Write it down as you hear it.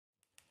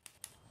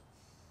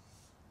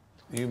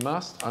You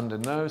must, under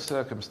no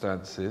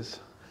circumstances,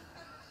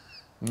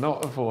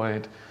 not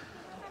avoid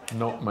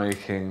not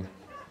making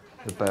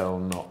the bell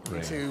not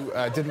ring. Who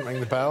didn't ring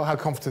the bell. How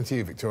confident are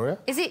you, Victoria?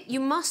 Is it you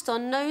must,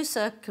 on no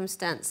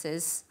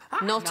circumstances,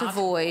 not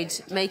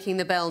avoid making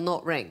the bell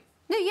not ring?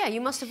 No, yeah,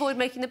 you must avoid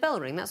making the bell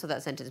ring. That's what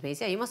that sentence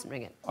means. Yeah, you mustn't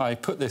ring it. I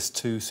put this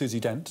to Susie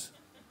Dent.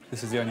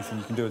 This is the only thing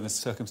you can do in this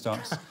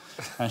circumstance.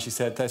 And she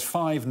said there's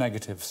 5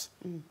 negatives.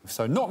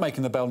 So not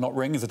making the bell not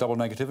ring is a double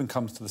negative and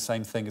comes to the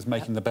same thing as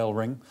making the bell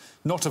ring.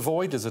 Not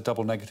avoid is a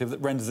double negative that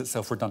renders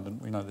itself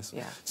redundant. We know this.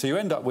 Yeah. So you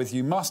end up with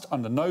you must,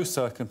 under no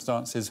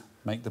circumstances,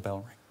 make the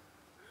bell ring.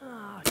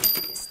 Oh,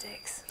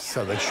 sticks.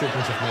 So they shouldn't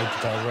have made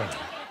the bell ring.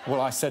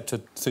 Well, I said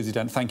to Susie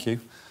Dent, thank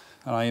you.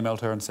 And I emailed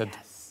her and said,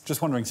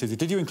 just wondering, Susie,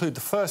 did you include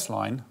the first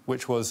line,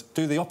 which was,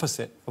 do the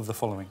opposite of the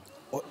following?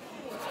 What?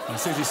 And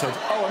Susie said,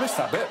 oh, I missed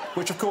that bit,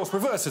 which, of course,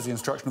 reverses the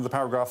instruction of the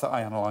paragraph that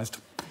I analysed.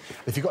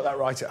 If you got that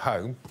right at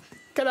home,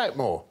 get out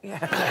more. Yeah.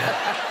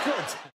 Good.